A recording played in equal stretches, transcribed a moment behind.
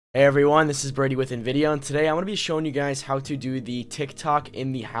Hey everyone, this is Brady with InVideo, and today I'm going to be showing you guys how to do the TikTok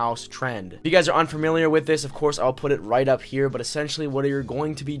in the house trend. If you guys are unfamiliar with this, of course I'll put it right up here, but essentially what you're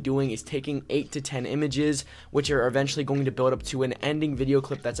going to be doing is taking 8 to 10 images, which are eventually going to build up to an ending video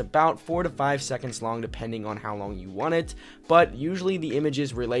clip that's about 4 to 5 seconds long, depending on how long you want it, but usually the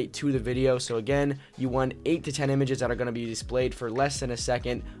images relate to the video. So again, you want 8 to 10 images that are going to be displayed for less than a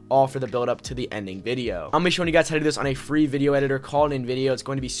second, all for the build up to the ending video. I'm going to be showing you guys how to do this on a free video editor called InVideo. It's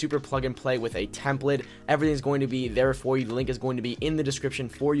going to be super plug and play with a template. Everything's going to be there for you. The link is going to be in the description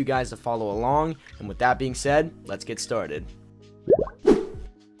for you guys to follow along. And with that being said, let's get started.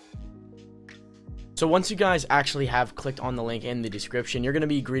 So once you guys actually have clicked on the link in the description, you're going to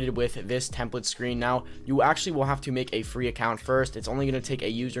be greeted with this template screen. Now, you actually will have to make a free account first. It's only going to take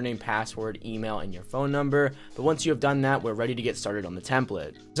a username, password, email, and your phone number. But once you have done that, we're ready to get started on the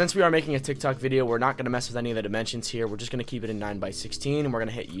template. Since we are making a TikTok video, we're not going to mess with any of the dimensions here. We're just going to keep it in 9:16, and we're going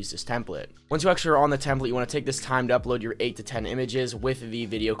to hit use this template. Once you actually are on the template, you want to take this time to upload your 8 to 10 images with the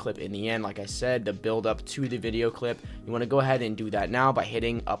video clip in the end. Like I said, the build up to the video clip, you want to go ahead and do that now by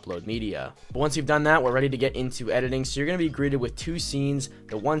hitting upload media. But once you've done that, we're ready to get into editing. So you're going to be greeted with two scenes.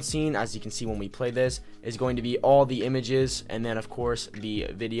 The one scene, as you can see when we play this, is going to be all the images, and then of course the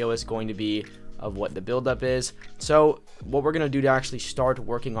video is going to be of what the buildup is. So what we're going to do to actually start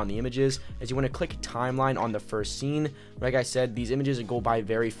working on the images is you want to click timeline on the first scene. Like I said, these images go by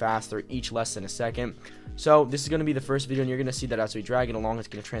very fast. They're each less than a second. So this is going to be the first video, and you're going to see that as we drag it along, it's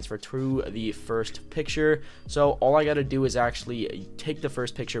going to transfer to the first picture. So all I got to do is actually take the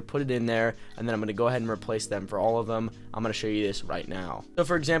first picture, put it in there, and then I'm going to go ahead and replace them for all of them. I'm going to show you this right now. So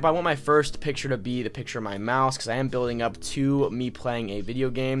for example, I want my first picture to be the picture of my mouse because I am building up to me playing a video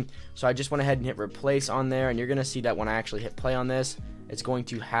game. So I just went ahead and hit replace on there, and you're going to see that when I actually hit play on this, it's going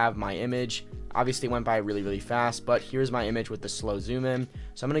to have my image. Obviously it went by really fast, but here's my image with the slow zoom in.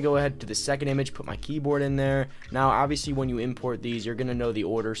 So I'm going to go ahead to the second image, put my keyboard in there. Now obviously when you import these, you're going to know the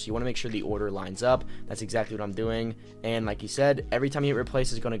order, so you want to make sure the order lines up. That's exactly what I'm doing. And like you said, every time you hit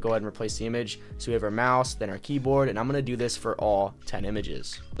replace, it's going to go ahead and replace the image. So we have our mouse, then our keyboard, and I'm going to do this for all 10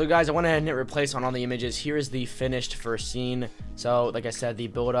 images. So guys, I went ahead and hit replace on all the images. Here is the finished first scene. So like I said, the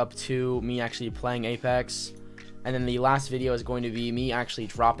build up to me actually playing Apex. And then the last video is going to be me actually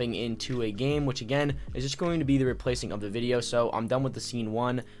dropping into a game, which again is just going to be the replacing of the video. So I'm done with the scene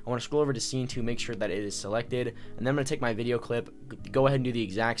 1. I want to scroll over to scene 2, make sure that it is selected, and then I'm going to take my video clip, go ahead and do the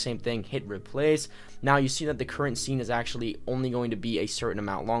exact same thing, hit replace. Now you see that the current scene is actually only going to be a certain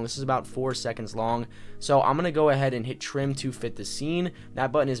amount long. This is about 4 seconds long. So I'm going to go ahead and hit trim to fit the scene.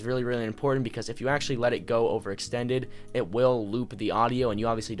 That button is really important because if you actually let it go overextended, it will loop the audio, and you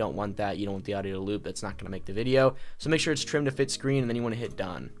obviously don't want that. You don't want the audio to loop. That's not going to make the video. So make sure it's trimmed to fit screen, and then you want to hit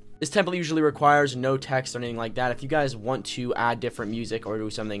done. This template usually requires no text or anything like that. If you guys want to add different music or do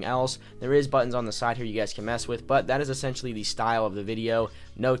something else, there is buttons on the side here you guys can mess with, but that is essentially the style of the video.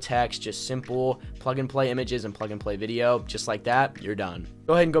 No text, just simple plug and play images and plug and play video. Just like that, you're done.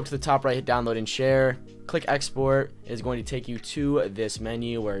 Go ahead and go up to the top right, hit download and share. Click export. It is going to take you to this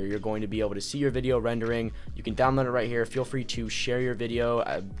menu where you're going to be able to see your video rendering. You can download it right here. Feel free to share your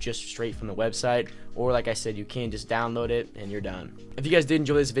video just straight from the website, or like I said, you can just download it and you're done. If you guys did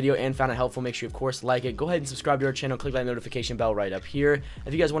enjoy this video and found it helpful, make sure you of course like it. Go ahead and subscribe to our channel. Click that notification bell right up here.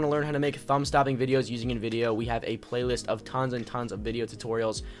 If you guys want to learn how to make thumb stopping videos using InVideo, we have a playlist of tons and tons of video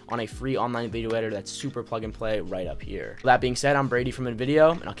tutorials on a free online video editor that's super plug and play right up here. With that being said, I'm Brady from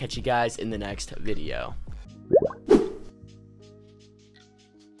InVideo, and I'll catch you guys in the next video.